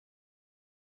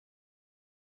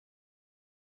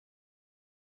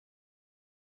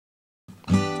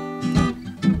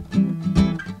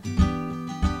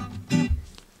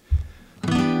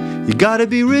Gotta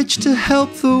be rich to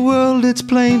help the world, it's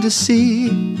plain to see.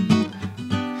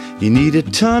 You need a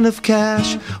ton of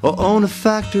cash or own a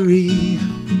factory.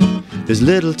 There's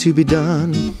little to be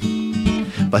done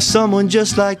by someone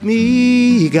just like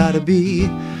me. You gotta be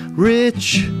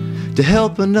rich to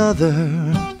help another.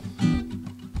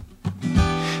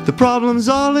 The problem's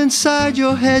all inside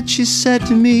your head, she said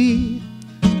to me.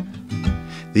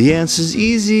 The answer's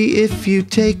easy if you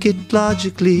take it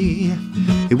logically.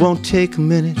 It won't take a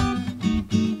minute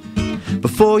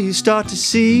before you start to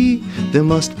see there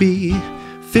must be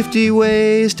 50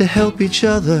 ways to help each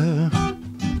other.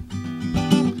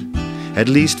 At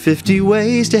least 50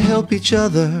 ways to help each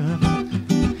other.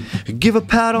 Give a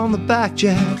pat on the back,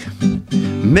 Jack.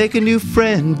 Make a new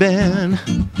friend, Ben.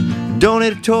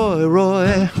 Donate a toy,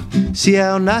 Roy. See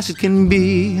how nice it can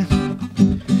be.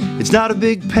 It's not a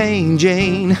big pain,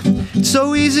 Jane. It's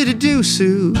so easy to do,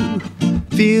 Sue.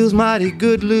 Feels mighty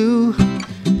good, Lou.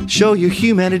 Show your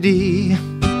humanity.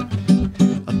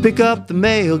 I'll pick up the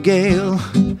mail, Gail.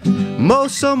 Mow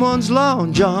someone's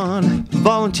lawn, John.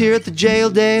 Volunteer at the jail,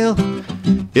 Dale.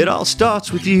 It all starts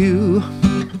with you.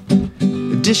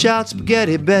 Dish out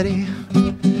spaghetti, Betty.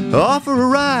 Offer a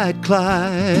ride,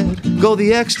 Clyde. Go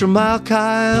the extra mile,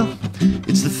 Kyle.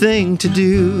 It's the thing to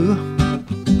do.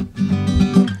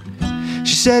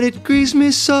 She said it grieves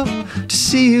me so to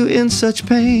see you in such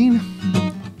pain.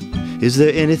 Is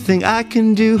there anything I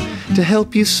can do to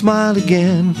help you smile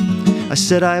again? I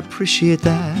said I appreciate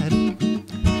that.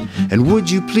 And would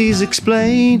you please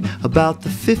explain about the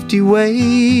 50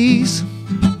 ways?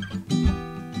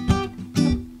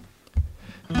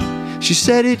 She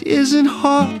said it isn't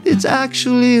hard, it's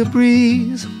actually a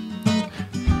breeze.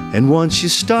 And once you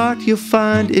start, you'll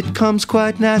find it comes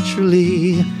quite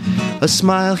naturally. A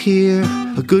smile here,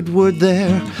 a good word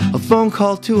there, a phone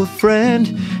call to a friend.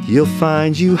 You'll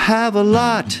find you have a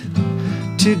lot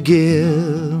to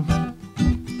give.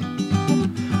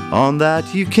 On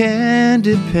that you can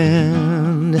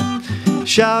depend.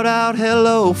 Shout out,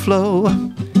 hello, Flo.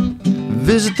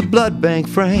 Visit the blood bank,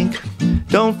 Frank.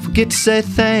 Don't forget to say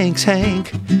thanks,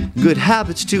 Hank. Good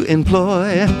habits to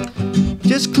employ.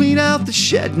 Just clean out the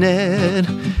shed, Ned.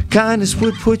 Kindness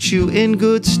would put you in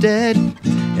good stead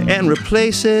and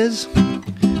replaces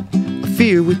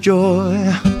fear with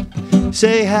joy.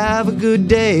 Say have a good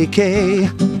day, Kay.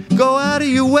 Go out of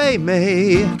your way,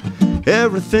 May.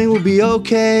 Everything will be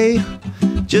okay.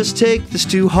 Just take this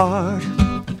to heart.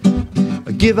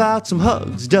 Give out some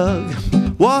hugs, Doug.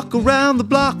 Walk around the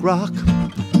block, Rock.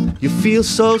 You feel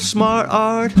so smart,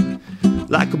 Art,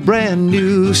 like a brand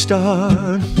new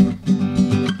start.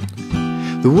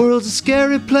 The world's a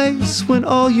scary place when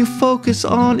all you focus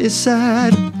on is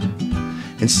sad.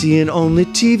 And seeing only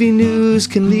TV news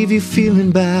can leave you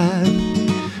feeling bad.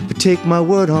 But take my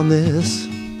word on this,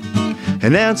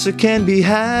 an answer can be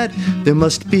had. There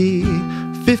must be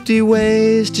 50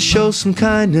 ways to show some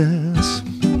kindness.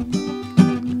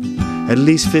 At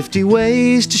least 50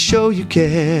 ways to show you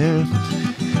care.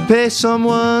 Pay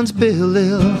someone's bill,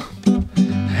 Lil.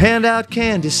 Hand out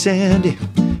candy, Sandy.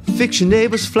 Fix your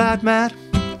neighbor's flat mat.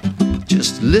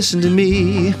 Just listen to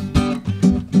me.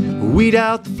 Weed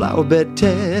out the flower bed,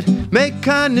 Ted. Make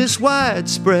kindness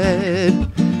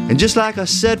widespread. And just like I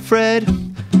said, Fred,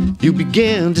 you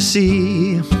begin to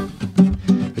see.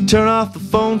 Turn off the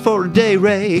phone for a day,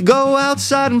 Ray. Go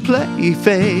outside and play,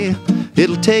 Faye.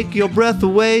 It'll take your breath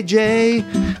away, Jay.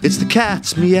 It's the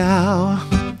cat's meow.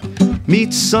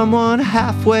 Meet someone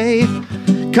halfway.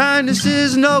 Kindness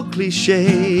is no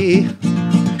cliche.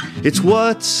 It's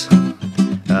what's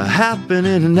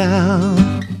happening now.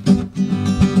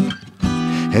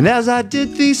 And as I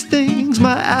did these things,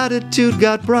 my attitude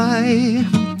got bright.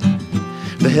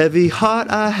 The heavy heart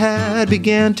I had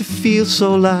began to feel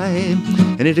so light.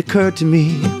 And it occurred to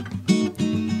me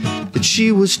that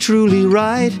she was truly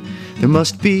right. There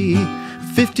must be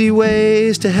 50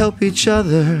 ways to help each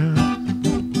other.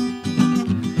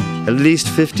 At least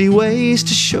 50 ways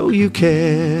to show you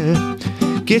care.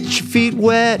 Get your feet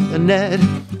wet, Annette.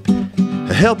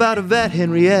 Help out a vet,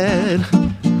 Henriette.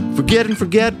 Forget and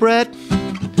forget, Brett,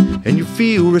 and you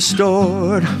feel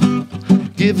restored.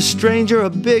 Give a stranger a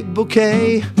big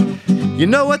bouquet. You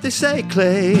know what they say,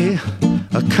 Clay.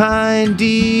 A kind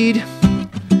deed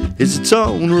is its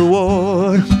own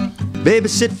reward.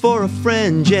 Babysit for a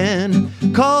friend, Jen.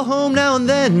 Call home now and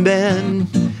then, Ben.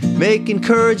 Make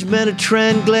encouragement a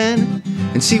trend, Glenn,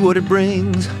 and see what it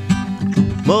brings.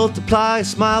 Multiply a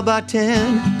smile by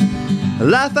 10.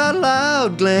 Laugh out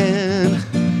loud, Glenn,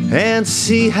 and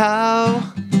see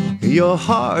how your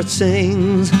heart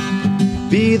sings.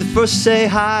 Be the first to say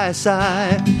hi,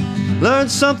 sigh. Learn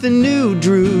something new,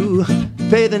 Drew.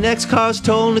 Pay the next car's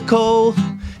toll, Nicole,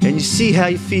 and you see how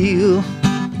you feel.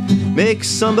 Make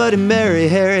somebody merry,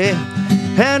 Harry.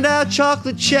 Hand out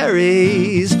chocolate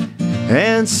cherries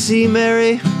and see,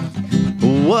 Mary,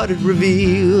 what it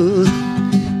reveals.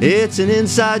 It's an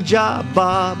inside job,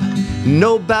 Bob.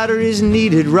 No batteries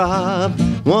needed, Rob.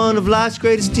 One of life's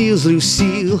greatest deals,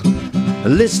 Lucille.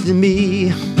 Listen to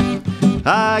me,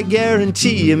 I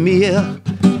guarantee you, Mia,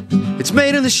 it's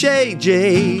made in the shade,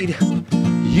 Jade.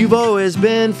 You've always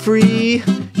been free.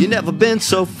 You've never been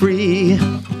so free.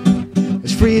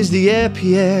 As free as the air,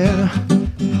 Pierre.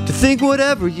 To think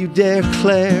whatever you dare,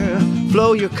 Claire.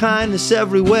 Flow your kindness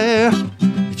everywhere.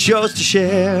 It's yours to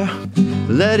share.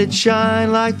 Let it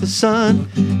shine like the sun.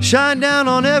 Shine down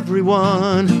on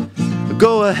everyone.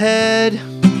 Go ahead,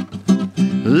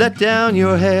 let down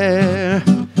your hair.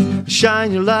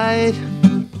 Shine your light,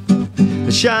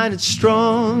 shine it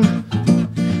strong.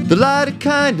 The light of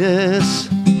kindness,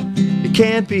 it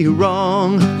can't be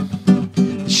wrong.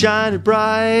 Shine it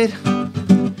bright,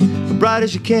 bright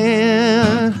as you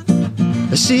can.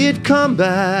 I see it come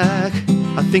back,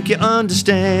 I think you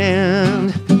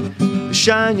understand.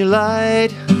 Shine your light,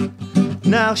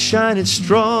 now shine it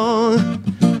strong.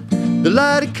 The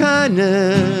light of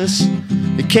kindness,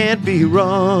 it can't be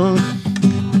wrong.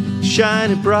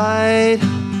 Shine it bright,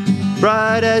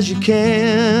 bright as you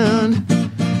can.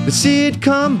 But see it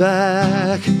come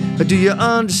back, do you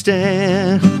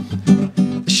understand?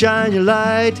 Shine your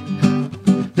light,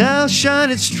 now shine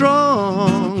it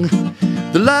strong.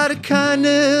 The light of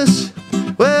kindness,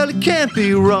 well, it can't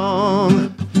be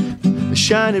wrong.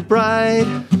 Shine it bright,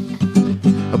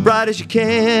 bright as you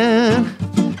can.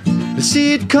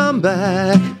 See it come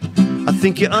back, I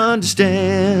think you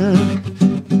understand.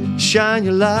 Shine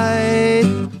your light,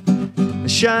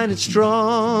 shine it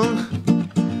strong.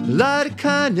 Light of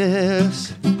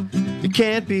kindness, it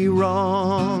can't be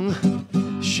wrong.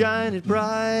 Shine it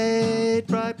bright,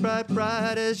 bright, bright,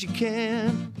 bright as you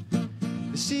can.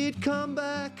 See it come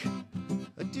back,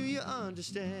 do you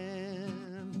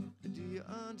understand? Do you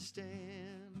understand?